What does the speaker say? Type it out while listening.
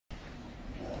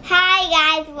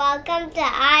Hi guys, welcome to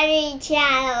Audrey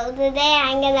channel. Today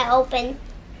I'm gonna open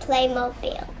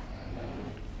Playmobil.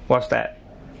 What's that?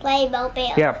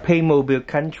 Playmobil. Yeah, PLAYMOBIL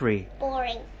Country.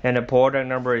 Boring. And the product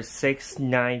number is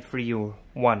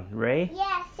 6931, right?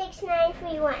 Yeah,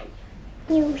 6931.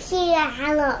 You hear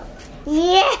hello.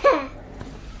 Yeah.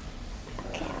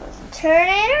 Okay, let's turn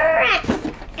it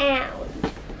around.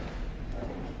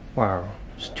 Wow.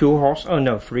 It's 2 horse. Oh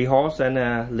no, 3 horse and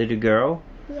a little girl.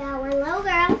 Yeah, one little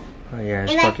girl. Oh yeah,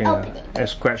 it's And talking I'm opening. a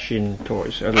scratching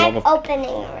toys. I'm opening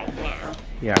it right now.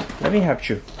 Yeah, let me help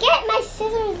you. Get my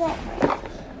scissors there.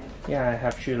 Yeah, I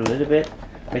help you a little bit.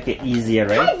 Make it easier,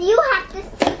 right? Because you have to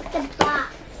stick the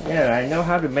box. Yeah, I know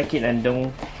how to make it and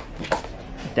don't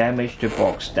damage the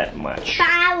box that much. But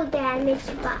I will damage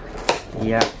the box.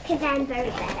 Yeah. Because I'm very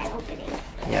bad at opening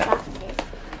Yeah. boxes.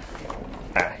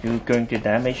 Ah, you're going to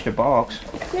damage the box.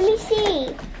 Let me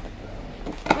see.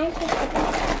 I think the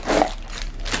box.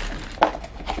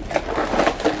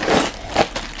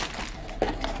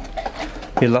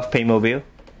 You love Playmobil?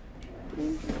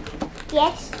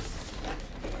 Yes.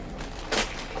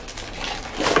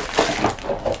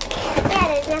 Yeah,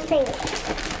 there's nothing.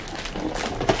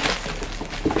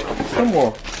 Some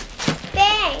more.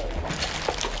 Bang!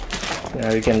 Now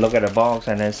you can look at the box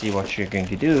and then see what you're going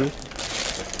to do.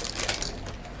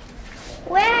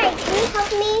 Where? Can you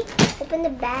help me open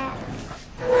the bag?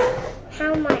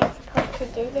 How am I supposed to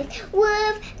do this?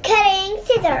 With cutting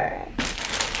scissors.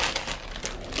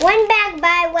 One bag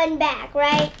by one bag,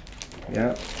 right?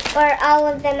 Yeah. Or all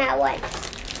of them at once?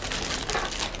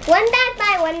 One bag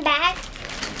by one bag?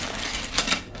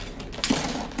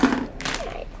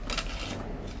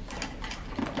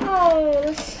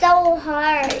 Oh, so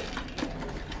hard.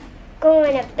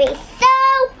 Going to be so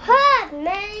hard,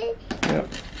 man. Yep.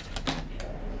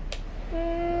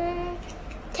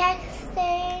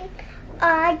 Texting,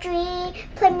 Audrey,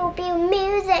 Playmobil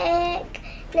music.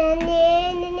 Na,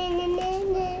 na, na, na, na, na, na,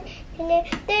 na.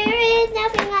 There is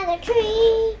nothing on the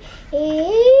tree.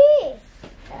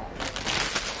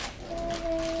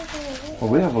 Well,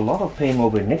 we have a lot of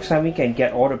Playmobil. Next time we can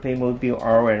get all the Playmobil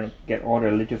out and get all the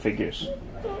little figures.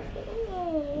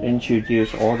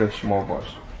 Introduce all the small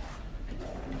boys.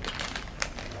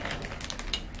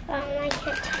 I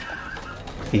can't.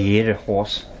 Yeah, the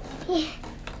horse. Yeah.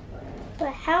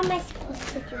 But how am I supposed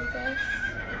to do this?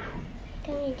 I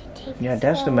need to take Yeah,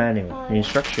 that's the manual, hard. the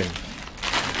instruction.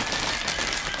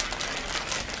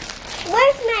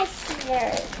 Where's my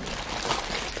scissors?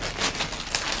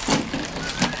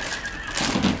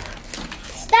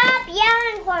 Stop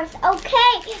yelling, horse.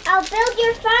 Okay, I'll build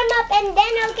your farm up and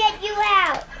then I'll get you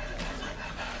out.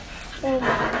 Oh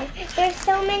my, there's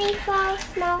so many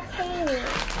small things.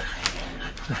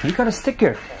 You got a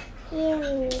sticker. Yeah,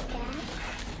 we need that.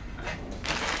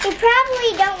 You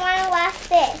probably don't want to last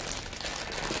this.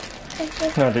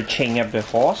 Now to chain up the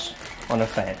horse on the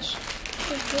fence.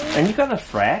 And you got a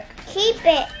flag. Keep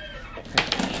it.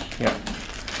 Yeah.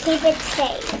 Keep it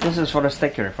safe. This is for the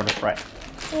sticker, for the flag.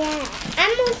 Yeah.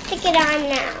 I'm going to stick it on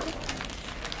now.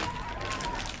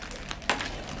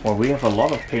 Well, we have a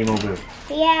lot of Playmobil.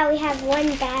 Yeah, we have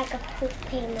one bag of food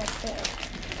Playmobil.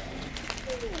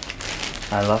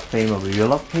 I love Playmobil. You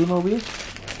love Playmobil?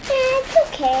 Yeah, it's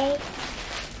okay.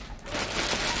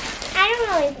 I don't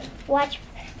really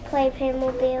play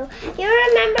Playmobil. You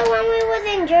remember when we was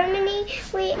in Germany?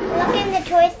 We looked in the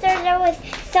toy store. There was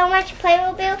so much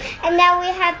Playmobil, and now we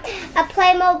have a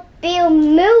Playmobil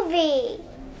movie,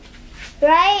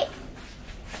 right?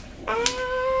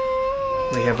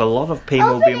 We have a lot of Open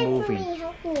Playmobil it movies. For me,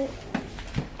 help me.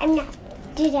 I'm not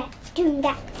doing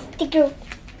that. Sticker.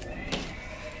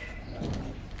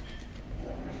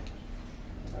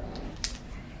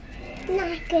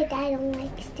 Not good. I don't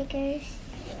like stickers.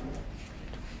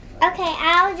 Okay,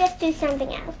 I'll just do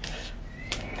something else.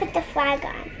 Put the flag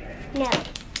on. No.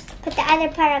 Put the other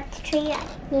part of the tree on.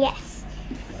 Yes.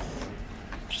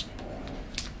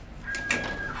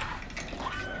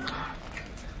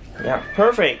 Yeah,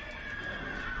 perfect.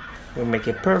 We'll make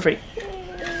it perfect.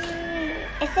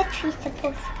 Is the tree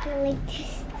supposed to be like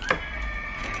this?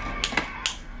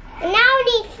 And now I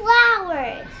need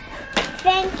flowers.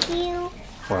 Thank you.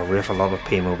 Well, we have a lot of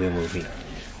Playmobil movies.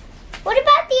 What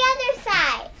about the other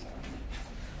side?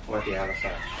 What the other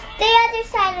side? The other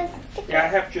side is sticker. Yeah, I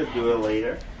have to do it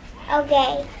later.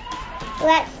 Okay.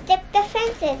 Let's stick the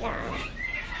fences on.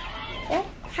 What?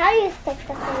 How do you stick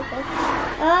the fences?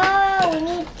 Oh, we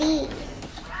need these.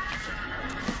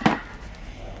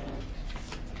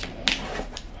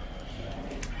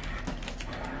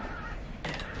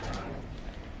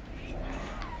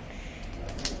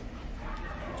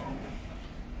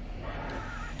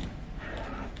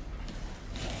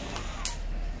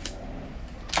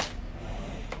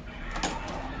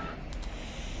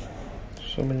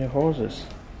 So many horses.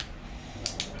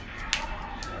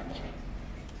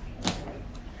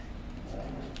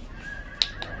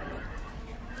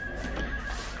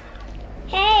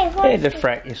 Hey, horse. Hey, the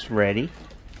frack is ready.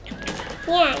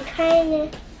 Yeah, I'm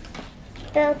trying to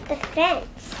build the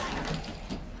fence.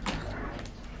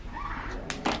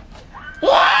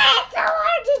 Yeah, it's so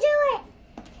hard to do it.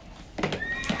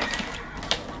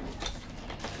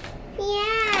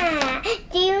 Yeah.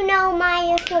 Do you know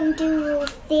Maya from Dual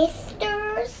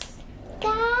Sisters,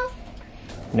 guys?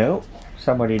 No,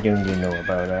 somebody didn't know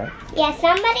about that. Yeah,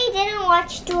 somebody didn't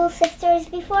watch Dual Sisters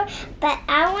before, but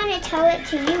I want to tell it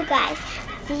to you guys.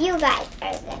 You guys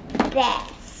are the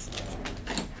best.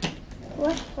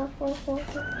 What? I'm going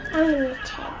to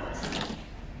try this.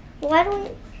 Why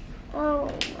don't... Oh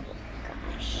my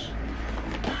gosh.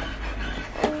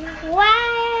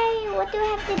 Why? What do I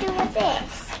have to do with this?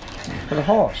 For the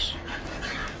horse.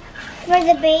 For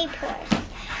the babe horse.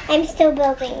 I'm still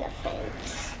building the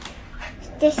fence.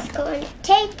 This is going to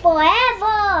take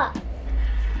forever.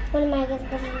 What am I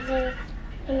supposed to do?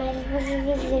 What am I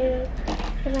supposed to do?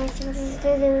 What am I supposed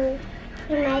to do?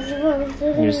 What am I supposed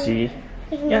to do? You see?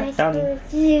 What am Yeah, I done.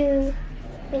 supposed to do?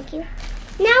 Thank you.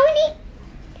 Now we need...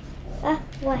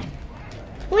 what?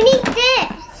 We need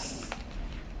this.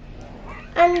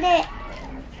 And the...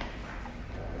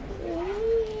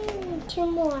 two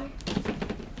more.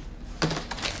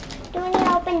 Do you want to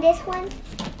open this one?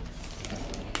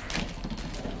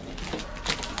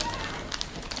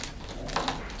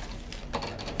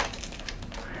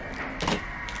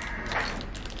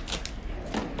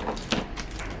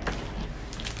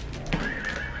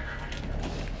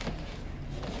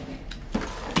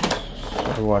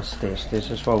 So what's this? This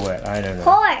is for what? I don't know.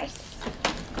 Horse.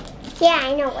 Yeah,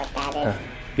 I know what that is.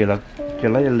 You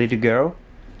like a little girl?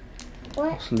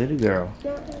 What? It's a little girl.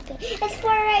 No, okay. It's for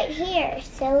right here,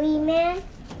 silly man.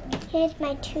 Here's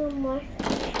my two more.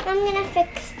 I'm gonna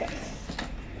fix this.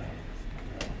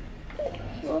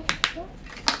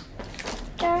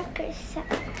 Darker side.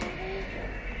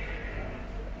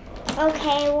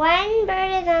 Okay, one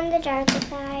bird is on the darker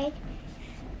side.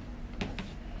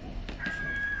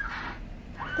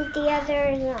 The other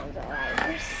is on the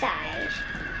lighter side.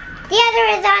 The other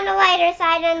is on the lighter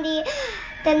side,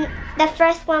 and the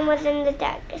first one was in the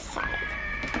darker side.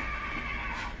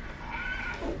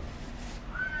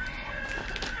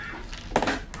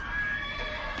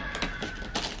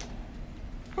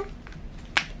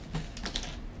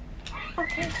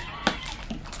 Okay.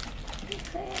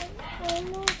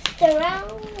 Almost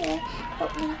around here, but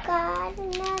we got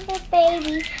another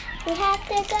baby. We have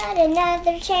to get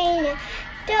another chain.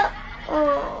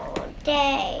 Oh,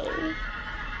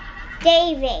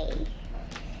 Davey.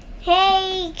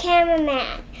 Hey,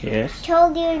 cameraman. Yes?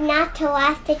 Told you not to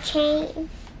lost the chain.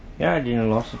 Yeah, I didn't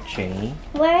lost the chain.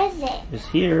 Where is it? It's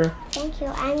here. Thank you.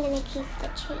 I'm going to keep the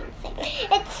chain thing.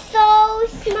 It's so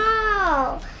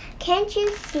small. Can't you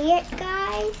see it,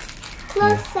 guys?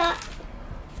 Close up.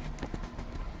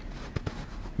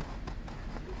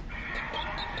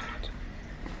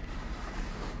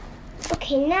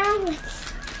 Okay, now let's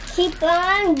keep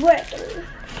on working.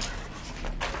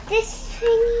 This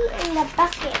thingy and the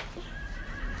bucket.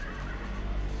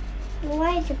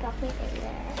 Why is the bucket in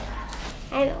there?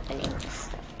 I'm opening this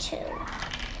stuff too.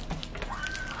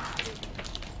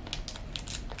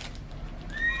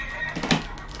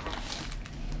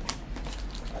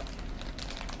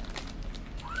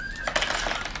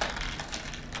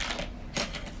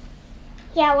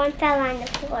 Yeah, one fell on the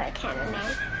floor,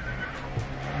 cameraman.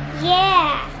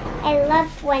 Yeah, I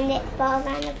love when it falls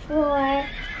on the floor.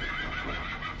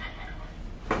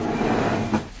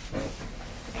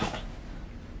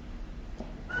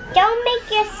 Don't make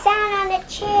your sound on the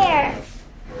chair.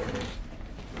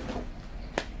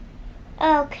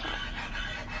 Okay.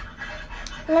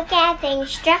 Look at the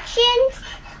instructions.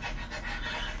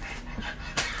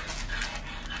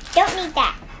 Don't need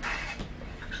that.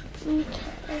 Okay.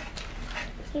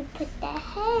 You put the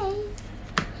hay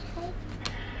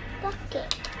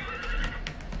bucket.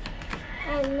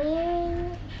 And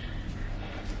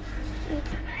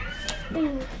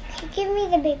then give me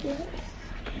the baby horse.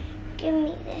 Give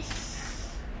me this.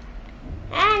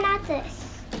 Not this.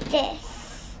 This.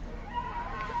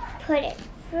 Put it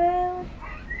through.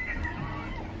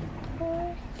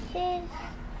 Horses.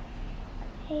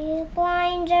 A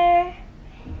blinder.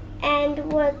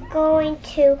 And we're going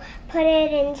to put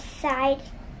it inside.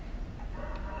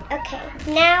 Okay,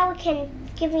 now we can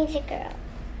give me the girl.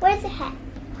 Where's the hat?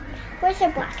 Where's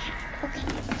her black hat? Okay,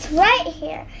 it's right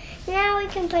here. Now we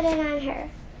can put it on her.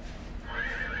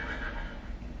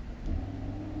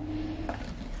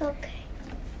 Okay.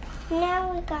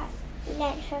 Now we got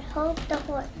let her hold the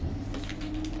horse.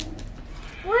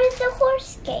 Where's the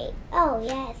horse gate? Oh,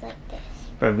 yeah, it's like this.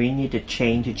 But we need a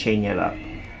chain to chain it up.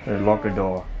 Lock the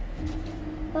door.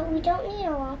 But we don't need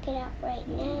to lock it up right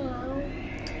now.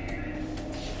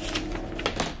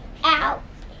 Ow.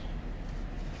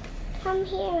 Come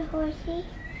here, horsey.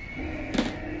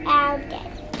 Ow,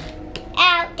 dead.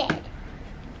 Ow, dead.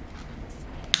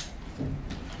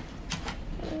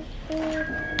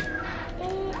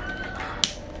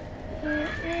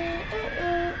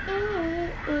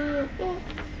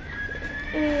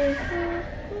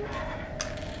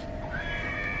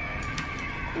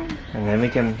 And then we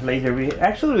can later we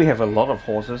have a lot of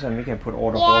horses and we can put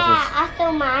all the horses. Yeah,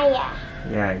 also Maya.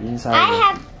 Yeah, inside. I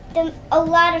have a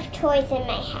lot of toys in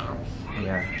my house.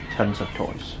 Yeah, tons of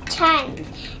toys. Tons.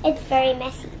 It's very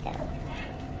messy though.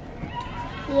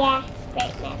 Yeah,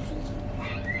 very messy.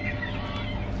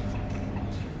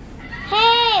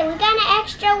 Hey, we got an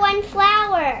extra one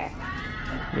flower.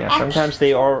 Yeah, sometimes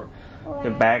the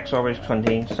bags always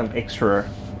contain some extra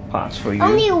parts for you.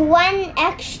 Only one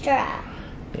extra.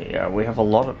 Yeah, we have a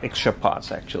lot of extra parts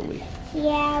actually.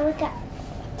 Yeah, we got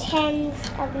tens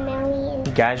of millions.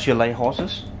 Guys, you like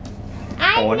horses?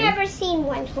 I've never seen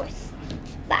one horse,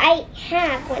 but I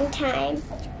have one time.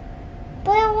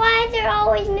 But why is there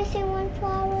always missing one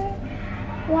flower?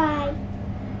 Why?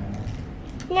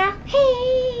 Now,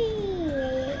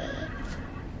 hey!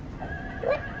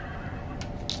 What?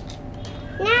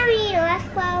 Now we need a last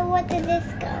flower. What does this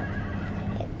go?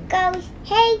 It goes,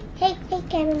 hey,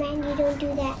 cameraman, you don't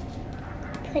do that.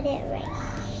 Put it right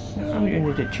here. Oh, you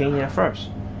need to chain it first.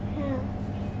 Oh.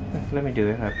 Let me do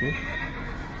it, help you.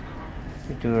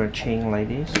 You do a chain like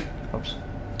this. Oops.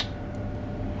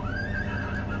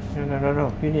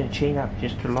 No. You need to chain up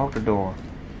just to lock the door.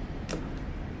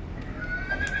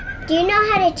 Do you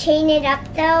know how to chain it up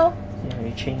though? Yeah,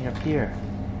 you chain it up here.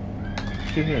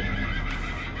 Give it.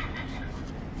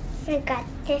 I got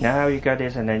this. Now you got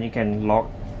this, and then you can lock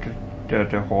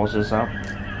the horses up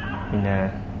in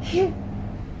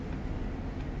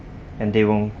and they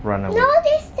won't run away. No,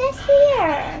 this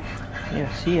here.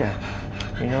 Yes, here.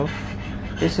 You know,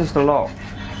 this is the lock.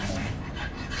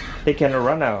 They cannot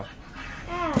run out.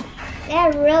 Ah,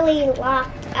 they're really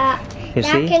locked up. You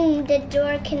see? The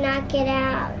door cannot get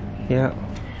out. Yeah.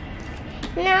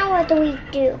 Now what do we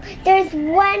do? There's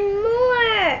one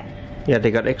more. Yeah,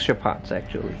 they got extra parts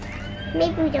actually.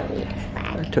 Maybe we don't need a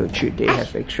I flag. told you they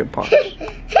have extra parts.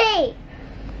 Hey,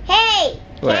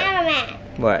 What? cameraman,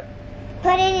 What?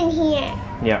 put it in here.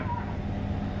 Yeah.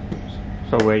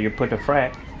 So where you put the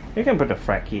flag, you can put the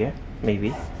flag here,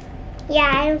 maybe.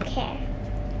 Yeah, I don't care.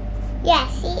 Yeah,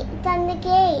 see, it's on the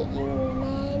gate, you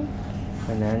man.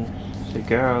 And then the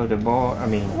girl, the boy,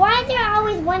 Why is there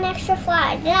always one extra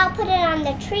flag? Then I'll put it on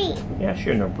the tree. yeah,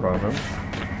 sure, no problem.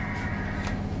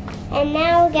 And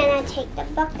now we're gonna take the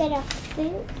bucket of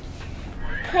food,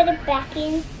 put it back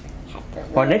in.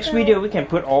 For next video, we can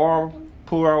put all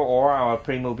our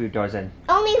Playmobil toys in.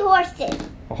 Only horses.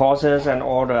 Horses and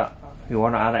all the, you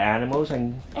want other animals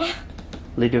and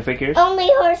little figures. Only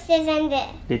horses and this.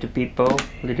 Little people,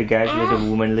 little guys, little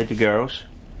women, little girls.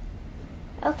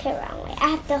 Okay, wrong way. I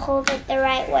have to hold it the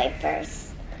right way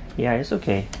first. Yeah, it's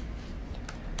okay.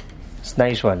 It's a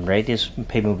nice one, right? This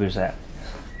Playmobil set.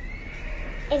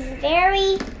 It's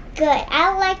very good.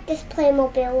 I like this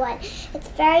Playmobil one. It's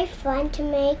very fun to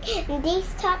make. And these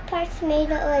top parts made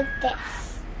it like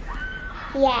this.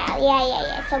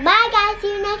 Yeah. So bye guys,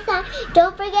 see you next time.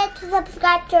 Don't forget to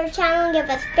subscribe to our channel and give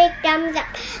us big thumbs up.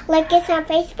 Like us on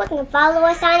Facebook and follow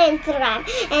us on Instagram.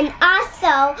 And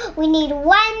also, we need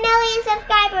 1 million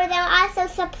subscribers and also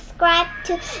subscribe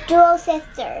to Dual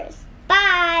Sisters.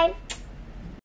 Bye.